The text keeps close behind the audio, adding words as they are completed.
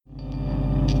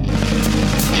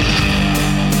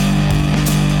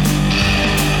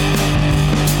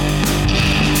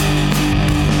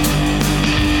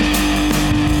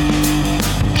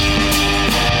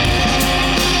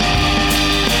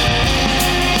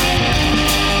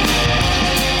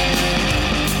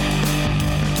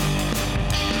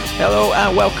Hello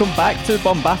and welcome back to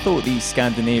Bombazo, the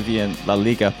Scandinavian La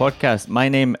Liga podcast. My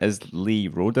name is Lee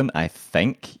Roden, I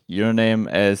think. Your name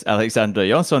is Alexandra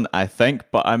Jonsson, I think,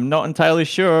 but I'm not entirely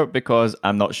sure because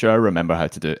I'm not sure I remember how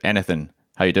to do anything.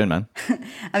 How you doing, man?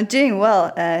 I'm doing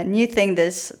well. New thing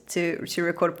this to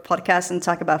record a podcast and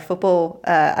talk about football.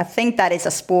 I think that is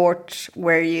a sport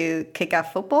where you kick a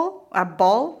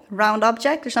ball, round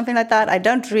object or something like that. I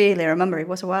don't really remember. It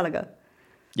was a while ago.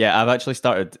 Yeah, I've actually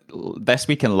started this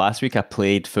week and last week. I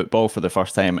played football for the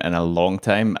first time in a long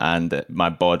time and my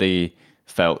body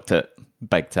felt it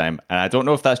big time. And I don't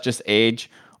know if that's just age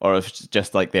or if it's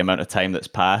just like the amount of time that's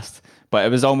passed, but it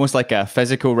was almost like a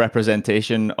physical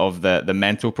representation of the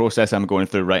mental process I'm going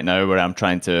through right now, where I'm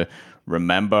trying to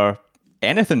remember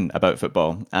anything about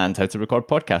football and how to record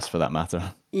podcasts for that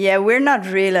matter. Yeah, we're not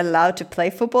really allowed to play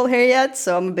football here yet,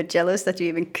 so I'm a bit jealous that you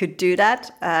even could do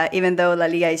that. Even though La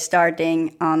Liga is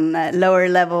starting on lower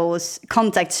levels,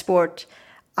 contact sport,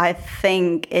 I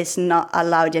think is not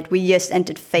allowed yet. We just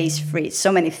entered phase 3.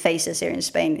 So many phases here in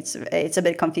Spain. It's a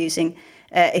bit confusing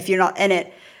if you're not in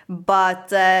it. But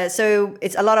so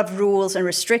it's a lot of rules and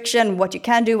restriction, what you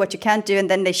can do, what you can't do, and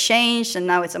then they changed, and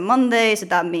now it's a Monday, so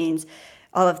that means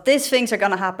all of these things are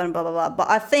going to happen, blah, blah, blah. But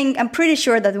I'm pretty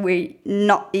sure that we're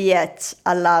not yet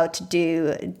allowed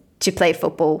to play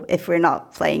football if we're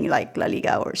not playing like La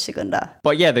Liga or Segunda.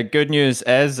 But yeah, the good news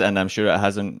is, and I'm sure it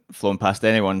hasn't flown past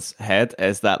anyone's head,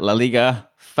 is that La Liga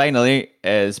finally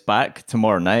is back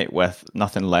tomorrow night with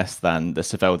nothing less than the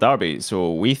Seville derby.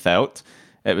 So we felt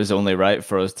it was only right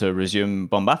for us to resume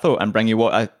Bombazo and bring you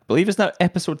what I believe is now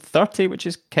episode 30, which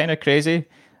is kind of crazy.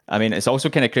 I mean, it's also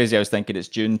kind of crazy. I was thinking it's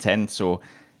June 10th, so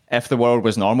if the world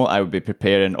was normal, I would be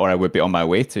preparing, or I would be on my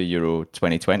way to Euro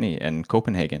 2020 in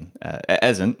Copenhagen. It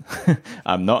isn't.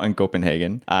 I'm not in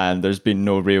Copenhagen, and there's been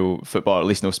no real football, at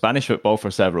least no Spanish football,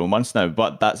 for several months now,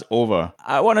 but that's over.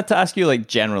 I wanted to ask you, like,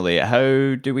 generally,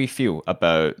 how do we feel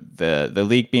about the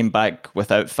league being back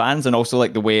without fans, and also,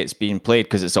 like, the way it's being played,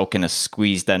 because it's all kind of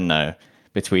squeezed in now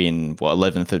between,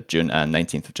 11th of June and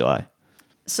 19th of July?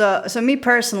 So me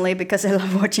personally, because I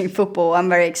love watching football, I'm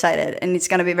very excited, and it's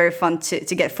going to be very fun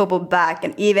to get football back.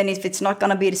 And even if it's not going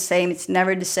to be the same, it's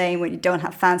never the same when you don't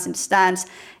have fans in the stands.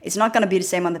 It's not going to be the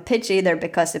same on the pitch either,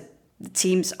 because the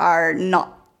teams are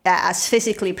not as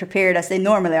physically prepared as they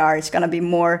normally are. It's going to be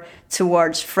more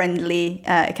towards friendly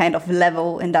kind of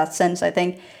level in that sense, I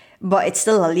think. But it's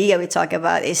still La Liga we talk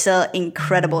about. It's still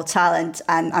incredible talent,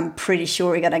 and I'm pretty sure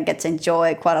we're going to get to enjoy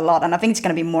it quite a lot. And I think it's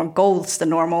going to be more goals than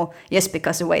normal, just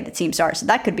because of the way the teams are. So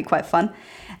that could be quite fun.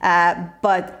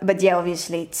 But yeah,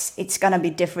 obviously it's going to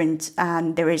be different.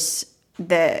 And there is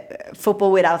the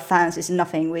football without fans is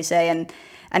nothing, we say. And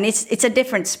it's a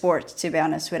different sport, to be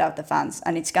honest, without the fans.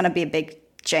 And it's going to be a big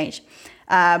change.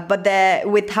 But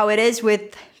with how it is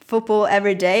with football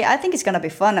every day, I think it's going to be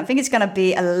fun. I think it's going to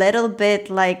be a little bit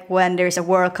like when there's a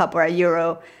World Cup or a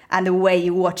Euro, and the way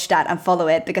you watch that and follow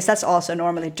it, because that's also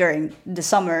normally during the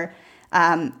summer.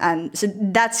 And so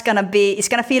it's going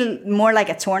to feel more like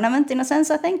a tournament in a sense,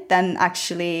 I think, than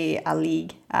actually a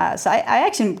league. So I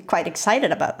actually am quite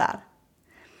excited about that.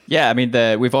 Yeah, I mean,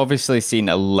 we've obviously seen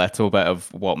a little bit of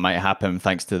what might happen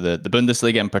thanks to the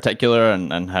Bundesliga in particular,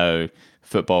 and how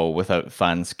football without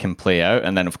fans can play out.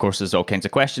 And then, of course, there's all kinds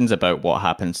of questions about what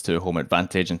happens to home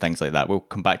advantage and things like that. We'll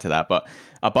come back to that. But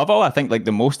above all, I think like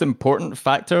the most important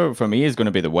factor for me is going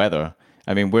to be the weather.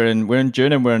 I mean, we're in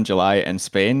June and we're in July in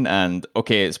Spain, and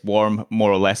okay, it's warm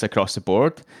more or less across the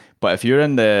board. But if you're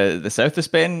in the south of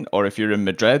Spain, or if you're in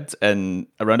Madrid, and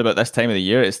around about this time of the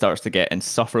year, it starts to get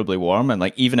insufferably warm, and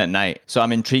like even at night. So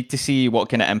I'm intrigued to see what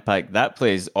kind of impact that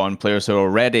plays on players who are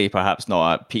already perhaps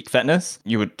not at peak fitness.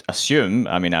 You would assume,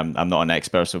 I mean, I'm not an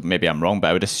expert, so maybe I'm wrong,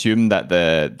 but I would assume that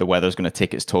the weather's going to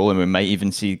take its toll, and we might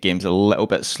even see games a little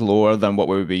bit slower than what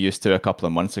we would be used to a couple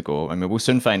of months ago. I mean, we'll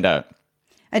soon find out.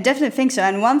 I definitely think so.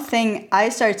 And one thing I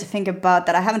started to think about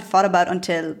that I haven't thought about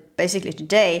until basically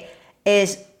today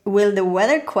is, will the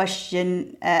weather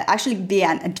question actually be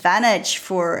an advantage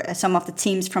for some of the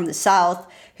teams from the south,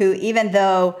 who, even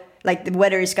though like the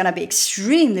weather is going to be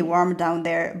extremely warm down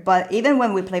there, but even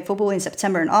when we play football in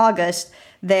September and August,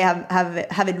 they have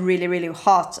it really, really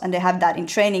hot, and they have that in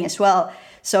training as well.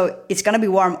 So it's going to be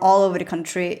warm all over the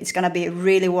country. It's going to be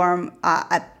really warm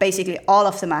at basically all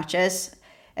of the matches,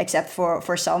 except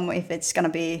for some, if it's going to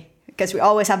be, because we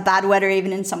always have bad weather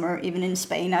even in summer, even in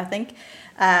Spain, I think.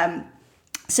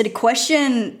 So the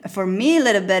question for me a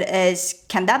little bit is,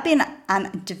 can that be an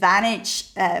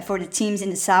advantage for the teams in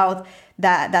the south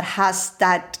that has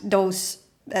those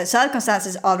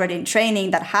circumstances already in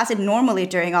training, that has it normally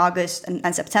during August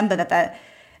and September, that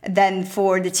Then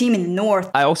for the team in the north,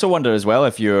 I also wonder as well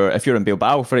if you're in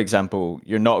Bilbao, for example,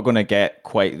 you're not going to get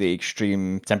quite the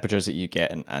extreme temperatures that you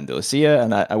get in Andalusia,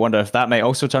 and I wonder if that might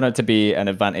also turn out to be an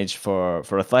advantage for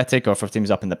Athletic or for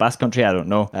teams up in the Basque Country. I don't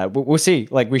know. We'll see.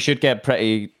 Like, we should get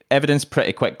evidence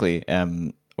pretty quickly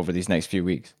over these next few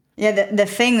weeks. Yeah, the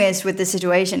thing is with the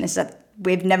situation is that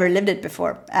we've never lived it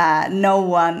before. No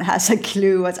one has a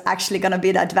clue what's actually going to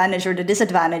be the advantage or the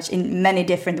disadvantage in many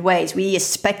different ways. We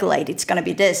speculate it's going to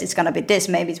be this, it's going to be this,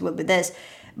 maybe it will be this.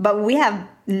 But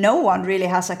no one really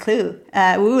has a clue.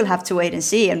 We will have to wait and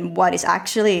see and what is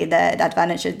actually the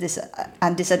advantages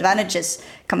and disadvantages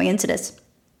coming into this.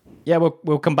 Yeah,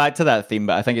 we'll come back to that theme,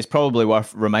 but I think it's probably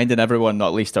worth reminding everyone,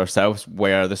 not least ourselves,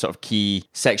 where the sort of key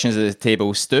sections of the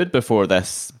table stood before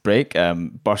this break.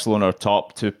 Barcelona are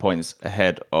top, 2 points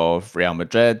ahead of Real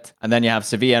Madrid. And then you have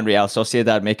Sevilla and Real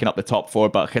Sociedad making up the top four,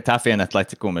 but Getafe and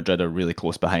Atletico Madrid are really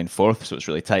close behind fourth, so it's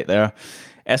really tight there.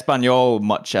 Espanyol,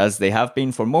 much as they have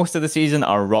been for most of the season,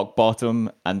 are rock bottom.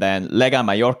 And then Lega and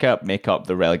Mallorca make up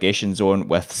the relegation zone,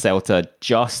 with Celta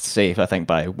just safe, I think,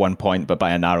 by 1 point, but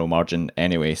by a narrow margin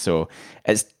anyway. So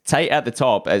it's tight at the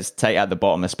top, it's tight at the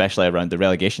bottom, especially around the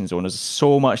relegation zone. There's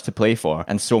so much to play for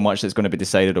and so much that's going to be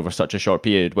decided over such a short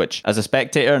period, which as a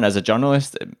spectator and as a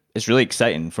journalist, it's really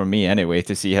exciting for me anyway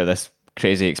to see how this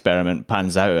crazy experiment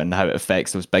pans out and how it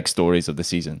affects those big stories of the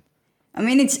season. I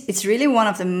mean, it's really one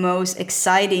of the most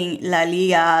exciting La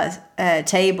Liga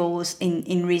tables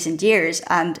in recent years,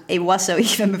 and it was so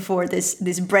even before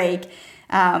this break.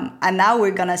 And now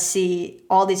we're gonna see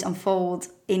all this unfold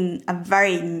in a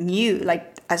very new,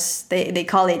 like as they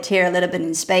call it here a little bit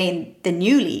in Spain, the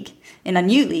new league, in a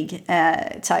new league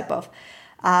type of,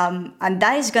 and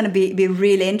that is gonna be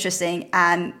really interesting.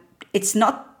 And it's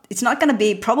not going to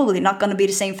be, probably not going to be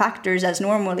the same factors as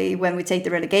normally when we take the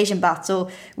relegation battle,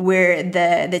 where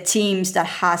the teams that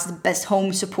has the best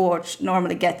home support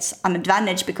normally gets an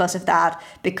advantage because of that,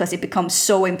 because it becomes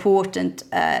so important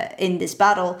in this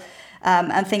battle,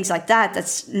 and things like that.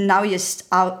 That's now just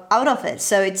out of it.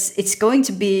 So it's going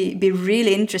to be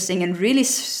really interesting and really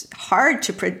hard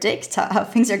to predict how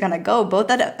things are going to go,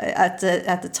 both at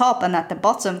the top and at the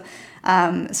bottom.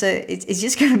 So it's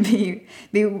just going to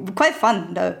be quite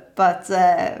fun though, but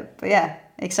yeah,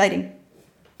 exciting.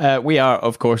 We are,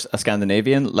 of course, a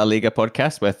Scandinavian La Liga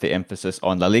podcast with the emphasis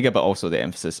on La Liga, but also the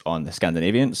emphasis on the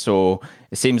Scandinavian. So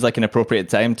it seems like an appropriate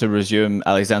time to resume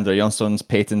Alexander Jonsson's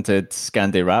patented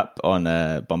Scandi rap on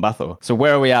Bombazo. So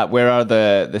where are we at? Where are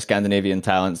the Scandinavian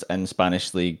talents in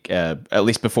Spanish League, at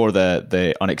least before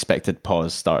the unexpected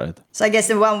pause started? So I guess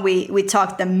the one we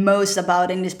talked the most about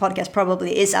in this podcast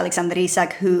probably is Alexander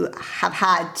Isak, who have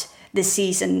had this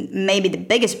season maybe the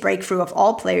biggest breakthrough of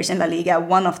all players in La Liga,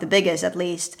 one of the biggest at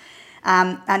least.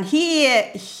 And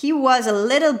he was a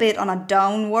little bit on a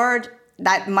downward.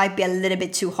 That might be a little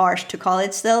bit too harsh to call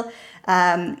it still.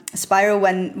 Spiral,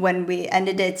 when we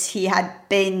ended it, he had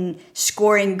been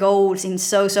scoring goals in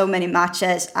so many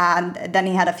matches, and then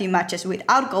he had a few matches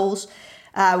without goals,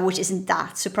 which isn't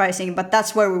that surprising, but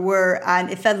that's where we were. And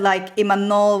it felt like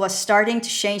Imanol was starting to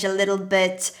change a little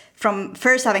bit from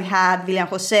first having had Willian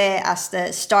José as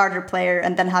the starter player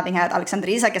and then having had Alexander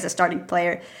Isak as a starting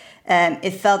player.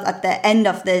 It felt at the end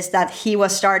of this that he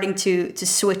was starting to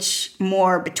switch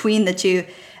more between the two,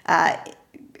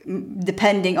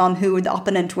 depending on who the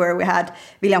opponent were. We had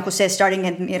Willian José starting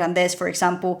at Mirandés, for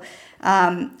example.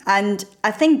 And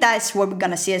I think that's what we're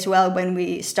going to see as well when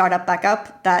we start up back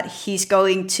up, that he's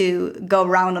going to go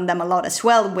around on them a lot as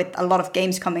well, with a lot of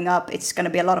games coming up. It's going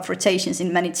to be a lot of rotations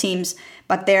in many teams.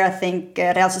 But there I think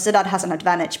Real Sociedad has an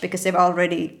advantage because they've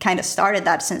already kind of started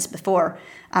that since before.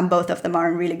 And both of them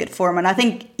are in really good form. And I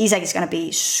think Isak is going to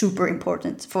be super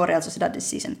important for Real Sociedad this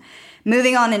season.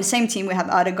 Moving on, in the same team, we have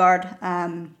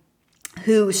Ødegaard,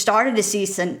 who started the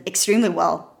season extremely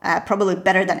well, probably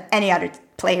better than any other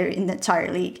player in the entire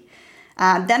league.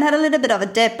 Then had a little bit of a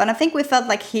dip, and I think we felt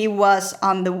like he was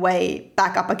on the way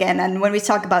back up again. And when we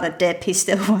talk about a dip, he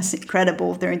still was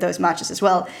incredible during those matches as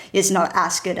well. He's not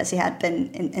as good as he had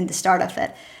been in the start of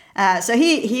it. So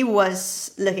he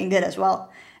was looking good as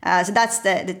well. So that's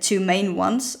the two main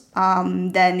ones.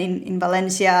 Then in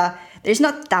Valencia, there's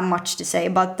not that much to say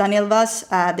about Daniel Vaz.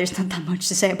 There's not that much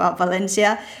to say about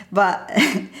Valencia, but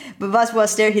Vaz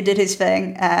was there. He did his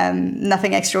thing.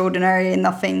 Nothing extraordinary,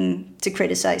 nothing to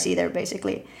criticize either,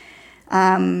 basically.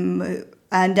 And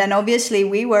then obviously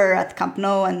we were at Camp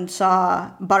Nou and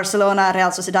saw Barcelona, Real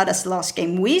Sociedad as the last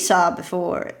game we saw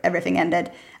before everything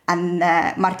ended. And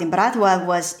Martin Bradwell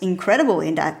was incredible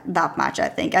in that match, I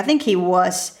think. I think he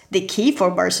was the key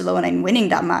for Barcelona in winning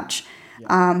that match.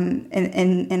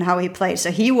 in how he played.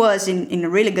 So he was in a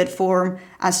really good form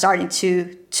and starting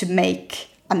to make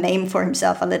a name for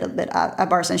himself a little bit at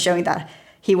Barca, showing that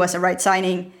he was a right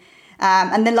signing.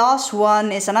 And the last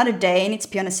one is another Dane. It's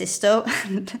Pione Sisto.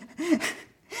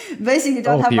 Basically,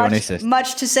 don't have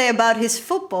much to say about his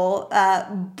football.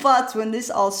 But when this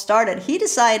all started, he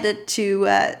decided to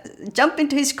jump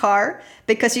into his car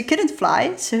because he couldn't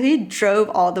fly. So he drove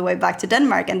all the way back to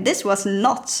Denmark. And this was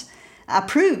not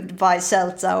approved by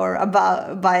Celta or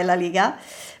by La Liga.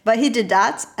 But he did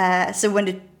that. So when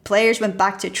the players went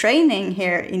back to training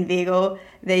here in Vigo,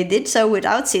 they did so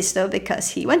without Sisto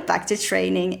because he went back to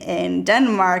training in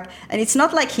Denmark. And it's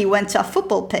not like he went to a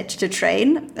football pitch to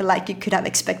train like you could have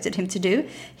expected him to do.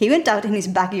 He went out in his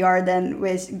backyard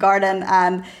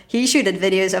and he shooted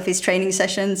videos of his training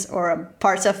sessions or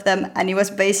parts of them. And it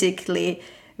was basically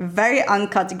very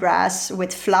uncut grass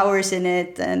with flowers in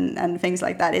it and things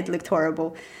like that. It looked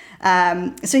horrible.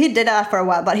 So he did that for a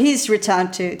while, but he's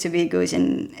returned to Vigo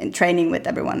in training with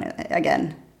everyone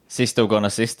again. Sisto gonna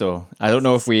Sisto. I don't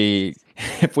know if we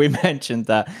mentioned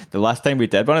that the last time we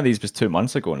did one of these was 2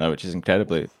 months ago now, which is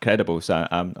incredible. So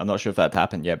I'm not sure if that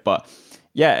happened yet, but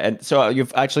yeah. And so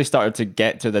you've actually started to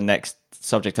get to the next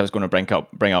subject I was going to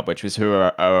bring up, which was who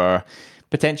are our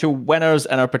potential winners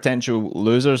and our potential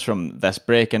losers from this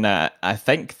break. And I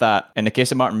think that in the case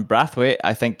of Martin Brathwaite,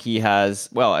 I think he has,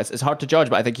 well, it's hard to judge,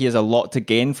 but I think he has a lot to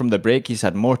gain from the break. He's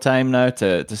had more time now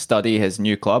to study his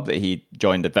new club that he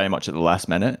joined very much at the last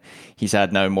minute. He's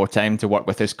had now more time to work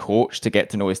with his coach to get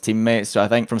to know his teammates. So I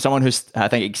think from someone who's, I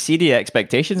think, exceeded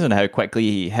expectations and how quickly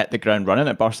he hit the ground running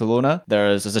at Barcelona,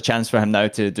 there's a chance for him now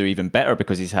to do even better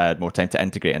because he's had more time to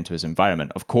integrate into his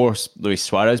environment. Of course, Luis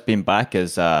Suarez being back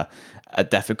is a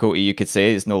difficulty, you could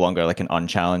say. It's no longer like an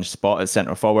unchallenged spot at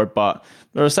centre forward, but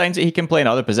there are signs that he can play in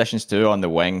other positions too on the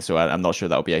wing, so I'm not sure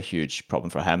that'll be a huge problem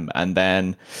for him. And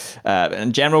then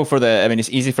in general it's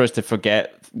easy for us to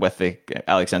forget with the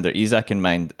Alexander Isak in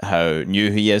mind how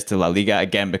new he is to La Liga,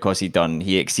 again because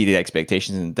he exceeded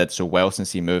expectations and did so well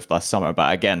since he moved last summer.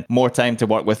 But again, more time to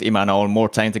work with Imanol, more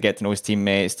time to get to know his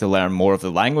teammates, to learn more of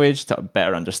the language, to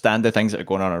better understand the things that are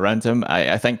going on around him,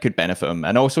 I think could benefit him.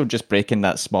 And also just breaking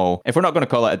that small, if we're not going to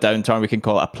call it a downturn, we can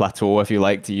call it a plateau if you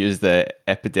like, to use the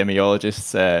epidemiologist's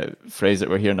phrase that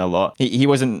we're hearing a lot. He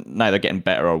wasn't neither getting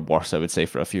better or worse, I would say,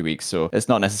 for a few weeks, so it's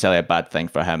not necessarily a bad thing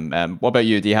for him. What about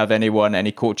you? Do you have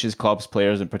any coaches, clubs,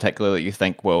 players in particular that you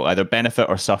think will either benefit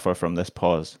or suffer from this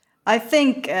pause? I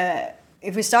think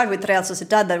if we start with Real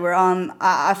Sociedad that we're on,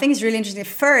 I think it's really interesting.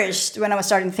 First, when I was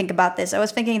starting to think about this, I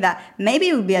was thinking that maybe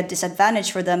it would be a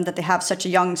disadvantage for them that they have such a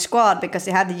young squad because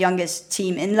they have the youngest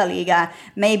team in La Liga.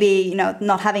 Maybe,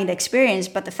 not having the experience,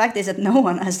 but the fact is that no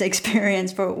one has the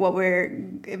experience for what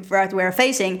we're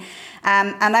facing.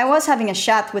 And I was having a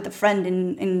chat with a friend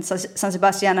in San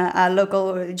Sebastian, a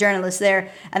local journalist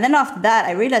there. And then after that,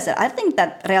 I realized that I think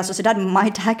that Real Sociedad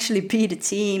might actually be the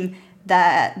team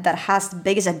that has the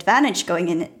biggest advantage going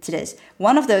into this.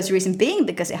 One of those reasons being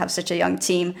because they have such a young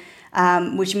team,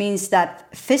 which means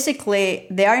that physically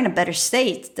they are in a better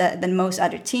state than most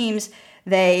other teams.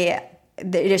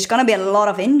 There's going to be a lot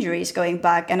of injuries going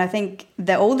back, and I think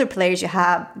the older players you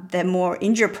have, the more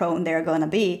injury prone they're going to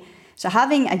be. So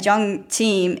having a young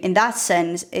team in that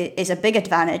sense is a big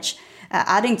advantage.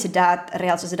 Adding to that,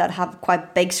 Real Sociedad have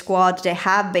quite big squad. They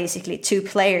have basically 2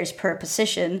 players per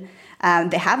position.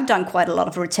 They have done quite a lot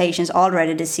of rotations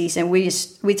already this season.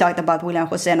 We talked about William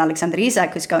Jose and Alexander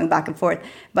Isak, who's going back and forth,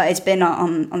 but it's been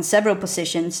on several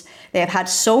positions. They have had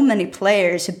so many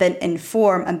players who've been in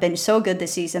form and been so good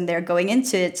this season. They're going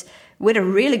into it with a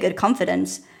really good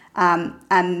confidence.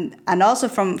 And also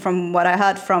from what I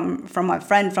heard from my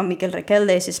friend, from Mikel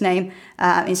Requelme is his name,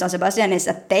 in San Sebastian, is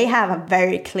that they have a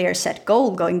very clear set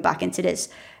goal going back into this,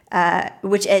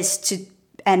 which is to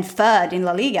end third in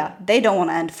La Liga. They don't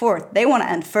want to end fourth. They want to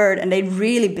end third, and they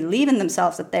really believe in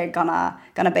themselves that they're gonna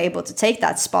be able to take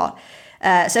that spot.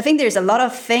 So I think there's a lot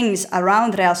of things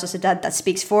around Real Sociedad that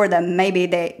speaks for them. Maybe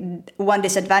one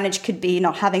disadvantage could be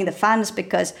not having the fans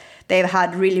because they've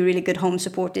had really, really good home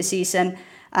support this season.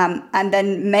 And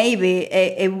then maybe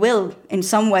it will in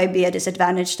some way be a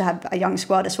disadvantage to have a young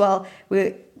squad as well.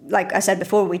 Like I said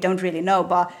before, we don't really know,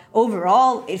 but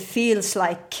overall it feels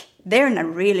like they're in a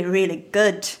really, really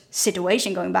good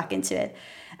situation going back into it.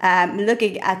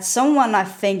 Looking at someone I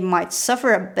think might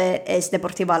suffer a bit is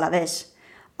Deportivo Alavés.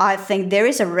 I think there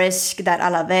is a risk that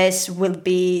Alavés will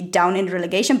be down in the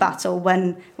relegation battle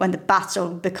when the battle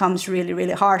becomes really,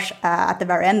 really harsh at the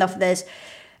very end of this.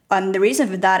 And the reason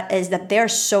for that is that they're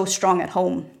so strong at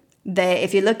home.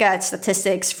 If you look at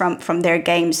statistics from their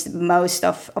games, most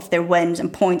of their wins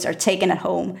and points are taken at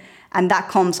home. And that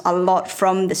comes a lot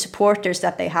from the supporters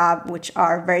that they have, which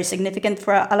are very significant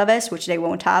for Alaves, which they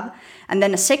won't have. And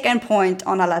then the second point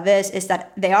on Alaves is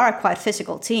that they are a quite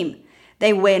physical team.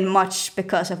 They win much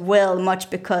because of will, much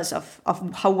because of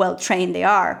how well trained they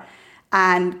are.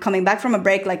 And coming back from a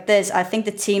break like this, I think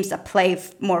the teams that play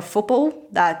more football,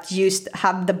 that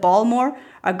have the ball more,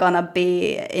 are going to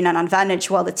be in an advantage,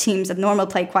 while the teams that normally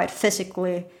play quite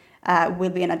physically will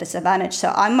be in a disadvantage.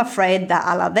 So I'm afraid that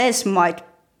Alaves might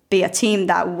be a team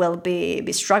that will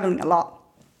be struggling a lot.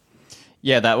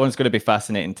 Yeah, that one's going to be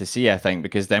fascinating to see, I think,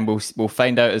 because then we'll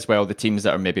find out as well the teams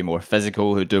that are maybe more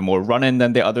physical, who do more running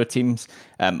than the other teams,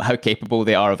 how capable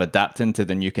they are of adapting to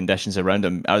the new conditions around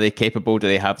them. Are they capable? Do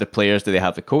they have the players? Do they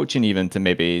have the coaching even to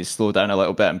maybe slow down a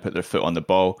little bit and put their foot on the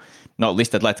ball? Not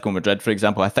least Atletico Madrid, for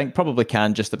example, I think probably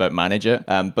can just about manage it.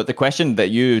 But the question that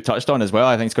you touched on as well,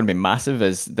 I think it's going to be massive,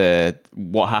 is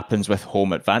what happens with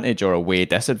home advantage or away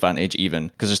disadvantage even.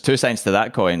 Because there's two sides to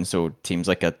that coin. So teams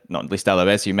like, not least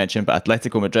Alaves you mentioned, but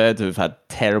Atletico Madrid, who've had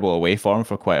terrible away form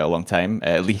for quite a long time,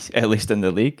 at least in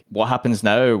the league. What happens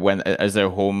now? Is their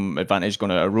home advantage going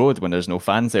to erode when there's no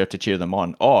fans there to cheer them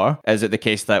on? Or is it the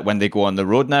case that when they go on the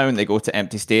road now and they go to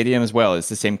empty stadiums, well, it's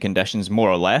the same conditions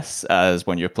more or less as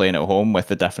when you're playing at home, with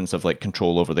the difference of like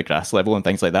control over the grass level and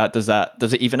things like that? Does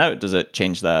it even out? Does it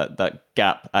change that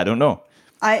gap? I don't know.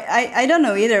 I don't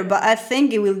know either, but I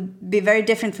think it will be very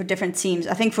different for different teams.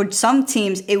 I think for some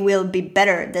teams it will be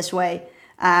better this way.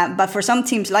 But for some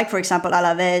teams, like for example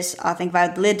Alaves, I think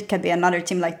Valladolid can be another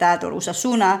team like that, or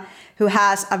Osasuna, who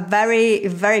has a very,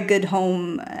 very good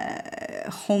home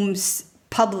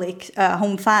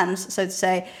fans, so to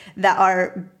say, that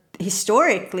are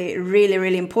historically really,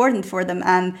 really important for them,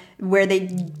 and where they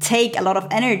take a lot of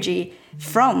energy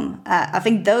from. I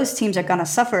think those teams are going to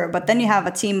suffer. But then you have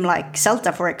a team like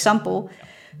Celta, for example,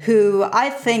 who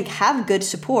I think have good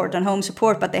support and home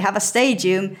support, but they have a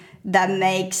stadium that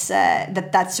makes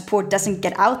that support doesn't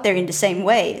get out there in the same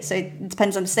way. So it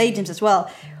depends on the stadiums as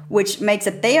well, which makes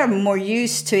that they are more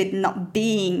used to it not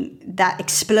being that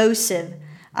explosive.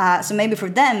 So maybe for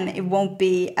them it won't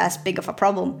be as big of a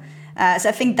problem. So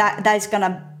I think that is going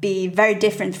to be very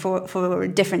different for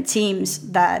different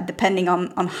teams, that depending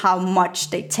on how much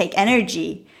they take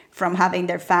energy from having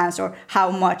their fans, or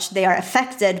how much they are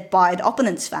affected by the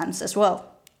opponent's fans as well.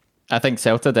 I think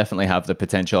Celta definitely have the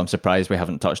potential. I'm surprised we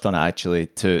haven't touched on it actually,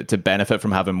 to benefit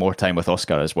from having more time with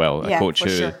Oscar as well, a coach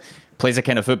who plays a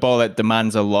kind of football that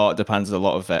demands a lot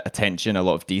of attention, a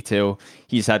lot of detail.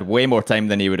 He's had way more time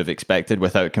than he would have expected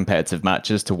without competitive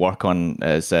matches to work on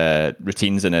his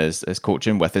routines and his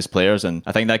coaching with his players. And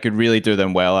I think that could really do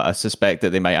them well. I suspect that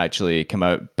they might actually come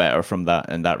out better from that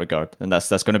in that regard. And that's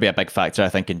going to be a big factor, I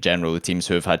think, in general. The teams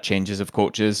who have had changes of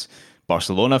coaches,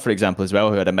 Barcelona, for example, as well,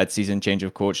 who had a mid-season change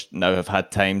of coach, now have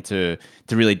had time to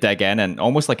really dig in, and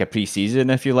almost like a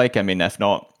pre-season, if you like. I mean, if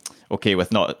not, okay,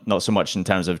 with not so much in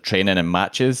terms of training and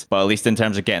matches, but at least in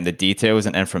terms of getting the details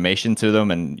and information to them.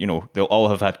 And, you know, they'll all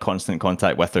have had constant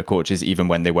contact with their coaches, even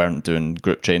when they weren't doing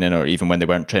group training, or even when they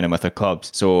weren't training with their clubs.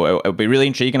 So it'll be really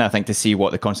intriguing, I think, to see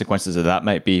what the consequences of that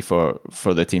might be for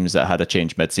the teams that had a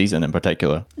change mid-season in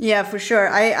particular. Yeah, for sure.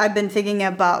 I've been thinking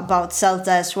about Celta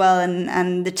as well,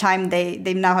 and the time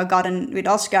they now have gotten with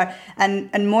Oscar.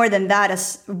 And more than that,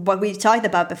 as what we talked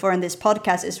about before in this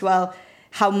podcast as well,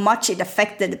 how much it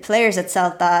affected the players at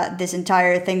Celta, this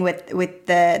entire thing with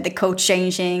the coach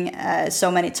changing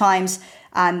so many times,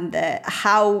 and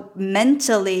how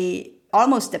mentally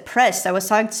almost depressed. I was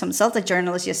talking to some Celta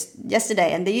journalists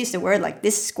yesterday, and they used the word like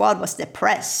this squad was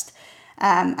depressed.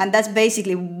 And that's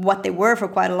basically what they were for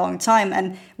quite a long time.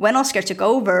 And when Oscar took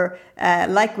over,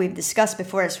 like we've discussed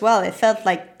before as well, it felt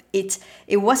like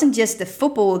it wasn't just the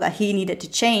football that he needed to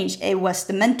change, it was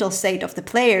the mental state of the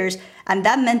players, and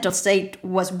that mental state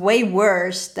was way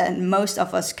worse than most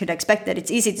of us could expect.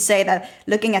 It's easy to say that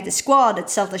looking at the squad, that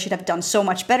Celta should have done so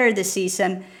much better this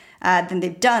season than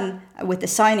they've done with the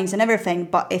signings and everything.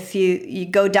 But if you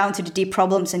go down to the deep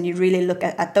problems and you really look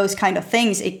at those kind of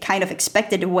things, it kind of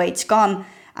expected the way it's gone,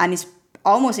 and it's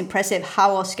almost impressive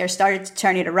how Oscar started to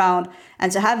turn it around.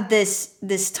 And to have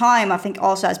this time, I think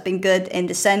also has been good in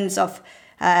the sense of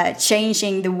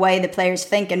changing the way the players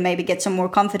think and maybe get some more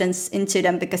confidence into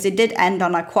them, because it did end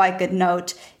on a quite good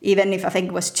note, even if I think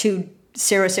it was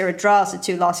 2-0 draws, the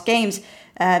two last games,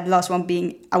 the last one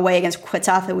being away against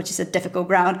Getafe, which is a difficult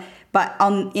ground. But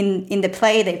in the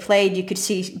play they played, you could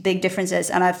see big differences.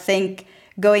 And I think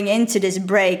going into this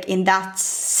break in that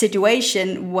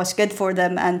situation was good for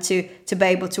them, and to be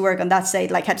able to work on that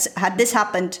state. Like had this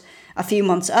happened a few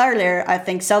months earlier, I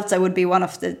think Celta would be one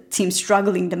of the teams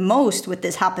struggling the most with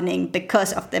this happening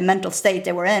because of the mental state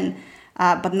they were in.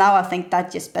 But now I think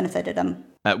that just benefited them.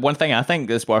 One thing I think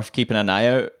is worth keeping an eye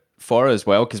out for as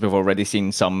well, because we've already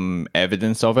seen some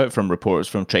evidence of it from reports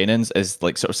from trainings, is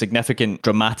like sort of significant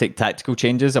dramatic tactical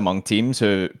changes among teams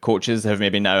who coaches have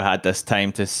maybe now had this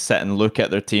time to sit and look at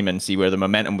their team and see where the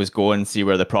momentum was going, see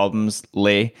where the problems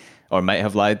lay or might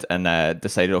have lied, and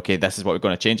decided, okay, this is what we're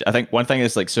going to change. I think one thing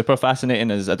that's like super fascinating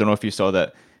is, I don't know if you saw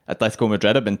that Atletico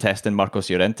Madrid have been testing Marcos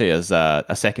Llorente as a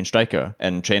second striker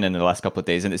in training in the last couple of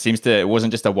days, and it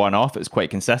wasn't just a one-off, it was quite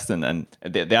consistent, and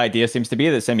the idea seems to be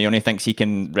that Simeone thinks he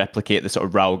can replicate the sort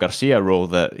of Raul Garcia role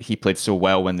that he played so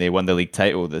well when they won the league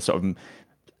title, the sort of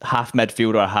half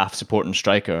midfielder, half supporting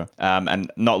striker,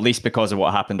 and not least because of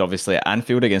what happened obviously at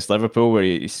Anfield against Liverpool, where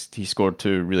he scored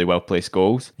 2 really well placed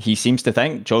goals. Cholo seems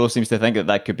to think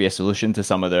that could be a solution to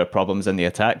some of their problems in the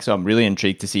attack. So I'm really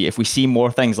intrigued to see if we see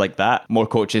more things like that, more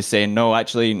coaches saying, no,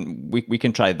 actually we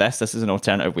can try this is an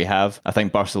alternative we have. I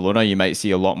think Barcelona you might see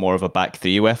a lot more of a back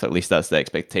three with, at least that's the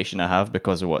expectation I have,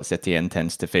 because of what Setien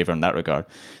tends to favour in that regard.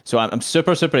 So I'm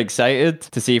super excited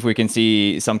to see if we can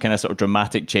see some kind of sort of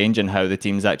dramatic change in how the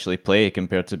teams actually play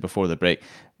compared to before the break.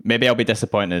 Maybe I'll be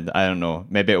disappointed. I don't know.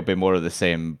 Maybe it'll be more of the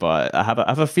same. But I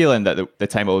have a feeling that the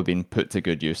time will have been put to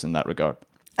good use in that regard.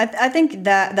 I think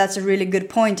that's a really good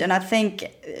point, and I think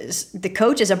the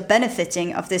coaches are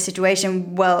benefiting of this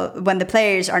situation. Well, when the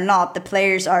players are not, the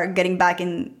players are getting back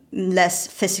in less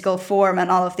physical form and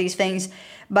all of these things.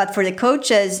 But for the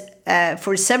coaches,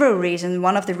 for several reasons,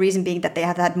 one of the reasons being that they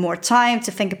have had more time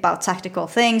to think about tactical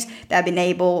things. They have been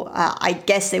able, I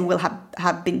guess they will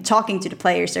have been talking to the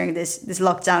players during this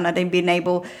lockdown, and they've been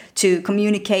able to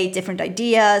communicate different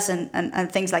ideas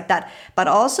and things like that. But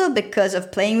also because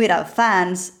of playing without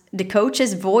fans, the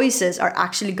coaches' voices are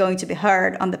actually going to be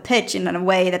heard on the pitch in a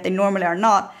way that they normally are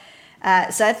not.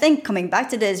 So I think coming back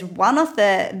to this, one of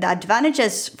the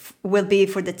advantages will be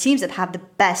for the teams that have the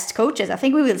best coaches. I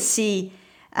think we will see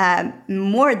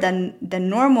more than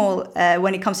normal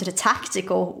when it comes to the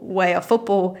tactical way of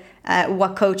football,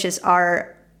 what coaches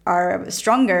are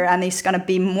stronger, and it's going to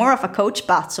be more of a coach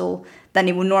battle than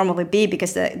it would normally be,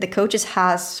 because the coaches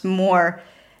has more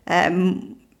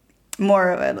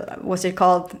what's it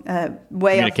called,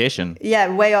 way communication.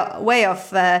 Way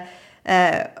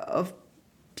of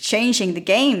changing the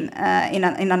game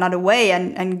in another way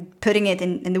and putting it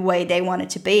in the way they want it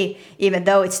to be, even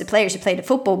though it's the players who play the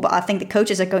football. But I think the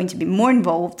coaches are going to be more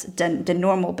involved than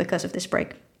normal because of this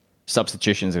break.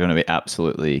 Substitutions are going to be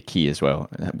absolutely key as well,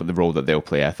 the role that they'll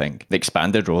play, I think, the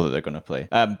expanded role that they're going to play.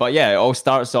 But yeah, it all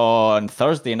starts on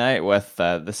Thursday night with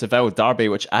the Seville derby,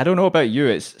 which I don't know about you,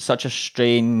 it's such a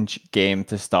strange game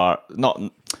to start.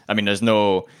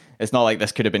 It's not like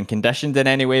this could have been conditioned in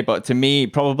any way, but to me,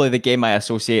 probably the game I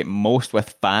associate most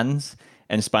with fans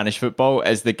in Spanish football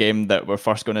is the game that we're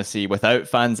first going to see without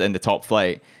fans in the top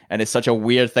flight. And it's such a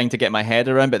weird thing to get my head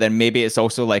around, but then maybe it's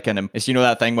also like it's, you know,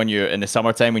 that thing when you're in the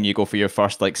summertime when you go for your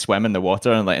first like swim in the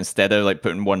water, and like instead of like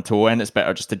putting one toe in, it's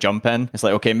better just to jump in. It's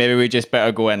like, okay, maybe we just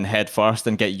better go in head first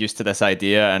and get used to this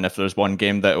idea. And if there's one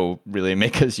game that will really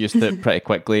make us used to it pretty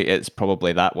quickly, it's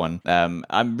probably that one.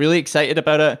 I'm really excited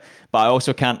about it, but I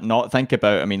also can't not think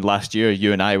about, last year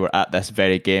you and I were at this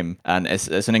very game, and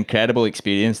it's an incredible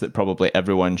experience that probably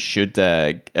everyone should,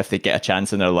 if they get a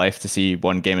chance in their life to see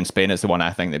one game in Spain, it's the one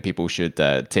I think that people should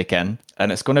take in.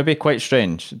 And it's going to be quite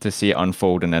strange to see it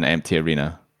unfold in an empty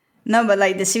arena. No, but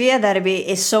like the Sevilla derby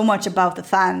is so much about the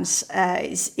fans.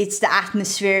 It's the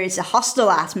atmosphere. It's a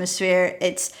hostile atmosphere.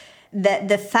 It's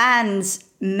the fans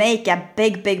make a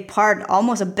big part,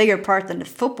 almost a bigger part than the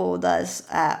football does,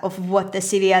 of what the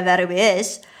Sevilla derby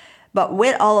is. But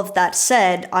with all of that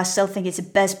said, I still think it's the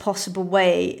best possible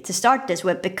way to start this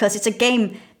with, because it's a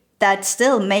game that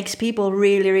still makes people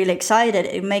really excited.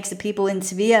 It makes the people in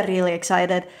Sevilla really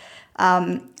excited.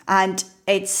 And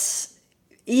it's,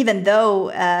 even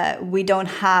though we don't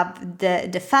have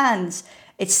the fans,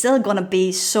 it's still going to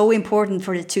be so important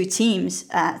for the two teams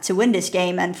to win this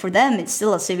game. And for them, it's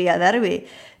still a Sevilla derby.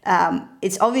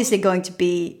 It's obviously going to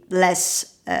be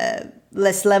less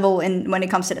level when it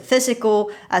comes to the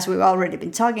physical, as we've already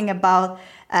been talking about.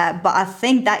 But I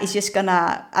think that is just going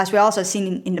to, as we also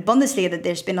seen in the Bundesliga, that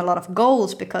there's been a lot of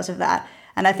goals because of that.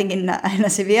 And I think in a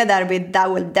Sevilla derby,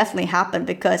 that will definitely happen,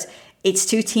 because it's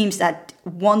two teams that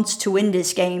want to win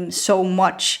this game so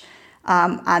much.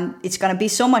 And it's going to be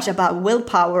so much about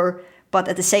willpower, but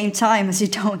at the same time, as you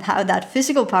don't have that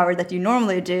physical power that you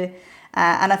normally do.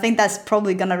 And I think that's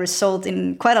probably going to result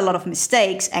in quite a lot of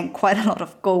mistakes and quite a lot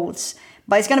of goals.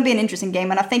 But it's going to be an interesting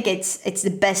game, and I think it's the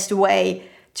best way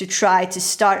to try to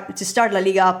start La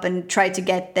Liga up and try to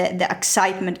get the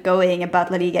excitement going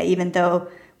about La Liga, even though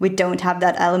we don't have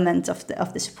that element of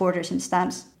the supporters in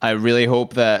stands. I really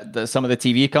hope that some of the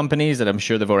TV companies, and I'm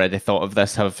sure they've already thought of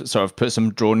this, have sort of put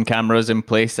some drone cameras in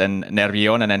place in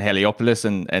Nervión and in Heliópolis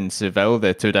and Seville,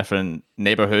 the two different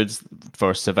neighborhoods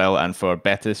for Seville and for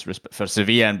Betis, for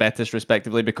Sevilla and Betis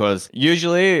respectively, because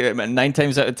usually 9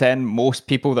 times out of 10, most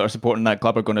people that are supporting that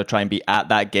club are going to try and be at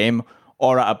that game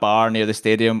or at a bar near the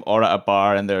stadium or at a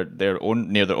bar in their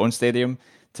own stadium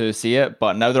to see it.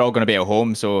 But now they're all going to be at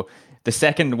home, so the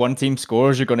second one team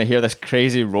scores, you're going to hear this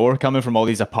crazy roar coming from all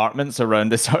these apartments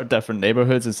around the sort of different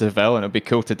neighborhoods in Seville, and it'll be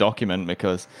cool to document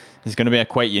because it's going to be a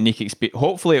quite unique experience.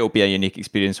 Hopefully it'll be a unique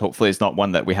experience. Hopefully it's not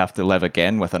one that we have to live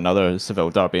again with another Seville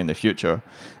derby in the future.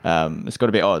 It's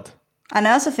going to be odd. And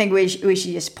I also think we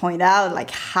should just point out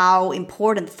like how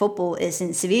important football is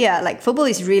in Sevilla. Like football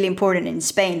is really important in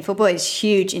Spain. Football is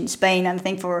huge in Spain. And I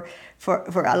think for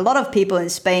a lot of people in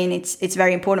Spain, it's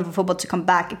very important for football to come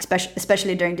back,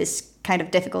 especially during this kind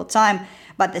of difficult time.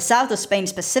 But the south of Spain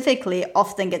specifically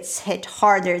often gets hit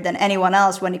harder than anyone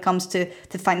else when it comes to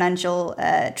financial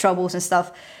troubles and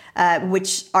stuff,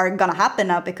 which are gonna happen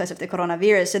now because of the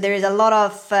coronavirus. So there is a lot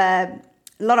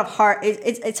of hard.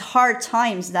 It's hard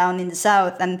times down in the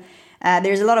south, and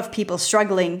there's a lot of people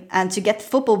struggling. And to get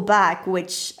football back,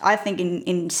 which I think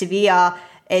in Sevilla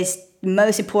is the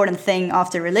most important thing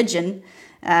after religion,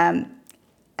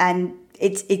 and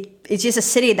it's just a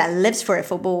city that lives for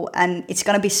football, and it's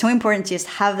going to be so important to just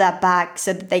have that back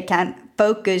so that they can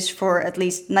focus for at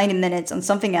least 90 minutes on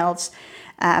something else.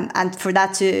 And for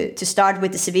that to start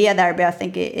with the Sevilla derby, I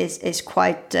think is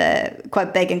quite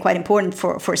big and quite important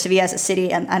for Sevilla as a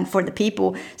city and for the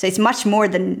people. So it's much more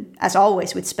than, as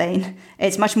always with Spain,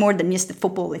 it's much more than just the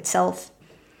football itself.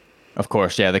 Of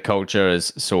course, yeah, the culture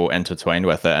is so intertwined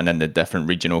with it, and then the different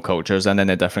regional cultures, and then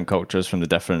the different cultures from the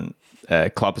different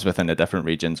clubs within the different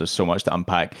regions. There's so much to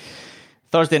unpack.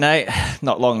 Thursday night,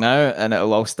 not long now, and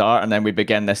it'll all start, and then we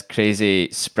begin this crazy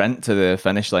sprint to the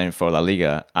finish line for La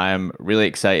Liga. I'm really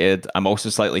excited. I'm also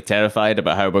slightly terrified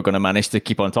about how we're going to manage to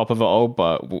keep on top of it all,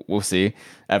 but we'll see.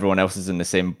 Everyone else is in the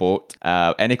same boat.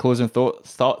 Any closing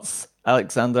thoughts,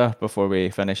 Alexandra, before we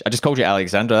finish? I just called you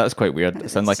Alexandra. That's quite weird. I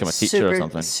sound like I'm a teacher or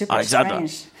something. Super Alexandra.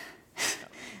 Strange.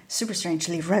 Super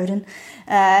strangely Roden.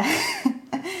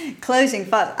 Closing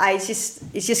thought.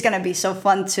 It's just gonna be so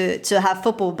fun to have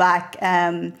football back,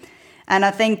 and I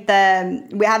think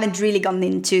that we haven't really gone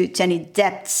into any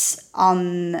depths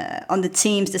on the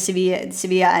teams, the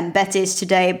Sevilla and Betis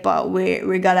today, but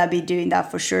we're gonna be doing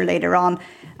that for sure later on.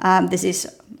 This is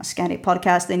a Scandic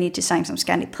podcast. They need to sign some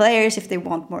Scandic players if they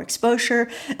want more exposure.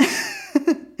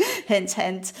 Hint,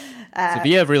 hint.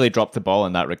 Sevilla have really dropped the ball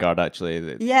in that regard,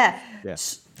 actually. Yeah.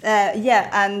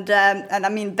 And I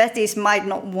mean, Betis might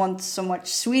not want so much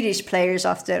Swedish players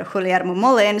after Guillermo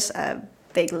Molins, a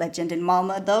big legend in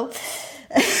Malmö, though.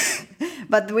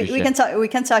 But we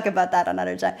can talk about that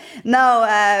another time. No,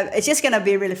 it's just gonna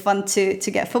be really fun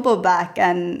to get football back,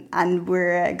 and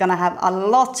we're gonna have a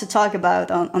lot to talk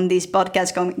about on these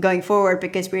podcasts going forward,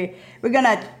 because we're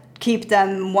gonna keep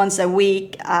them once a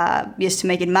week just to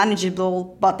make it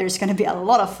manageable. But there's gonna be a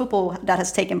lot of football that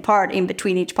has taken part in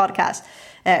between each podcast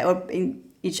or in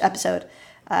each episode.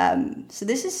 So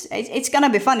it's gonna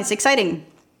be fun. It's exciting.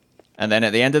 And then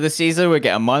at the end of the season, we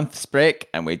get a month's break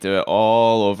and we do it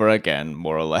all over again,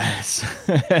 more or less.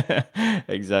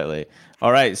 Exactly.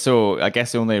 All right. So I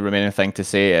guess the only remaining thing to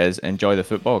say is enjoy the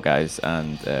football, guys.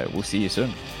 And we'll see you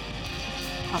soon.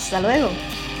 Hasta luego.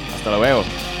 Hasta luego.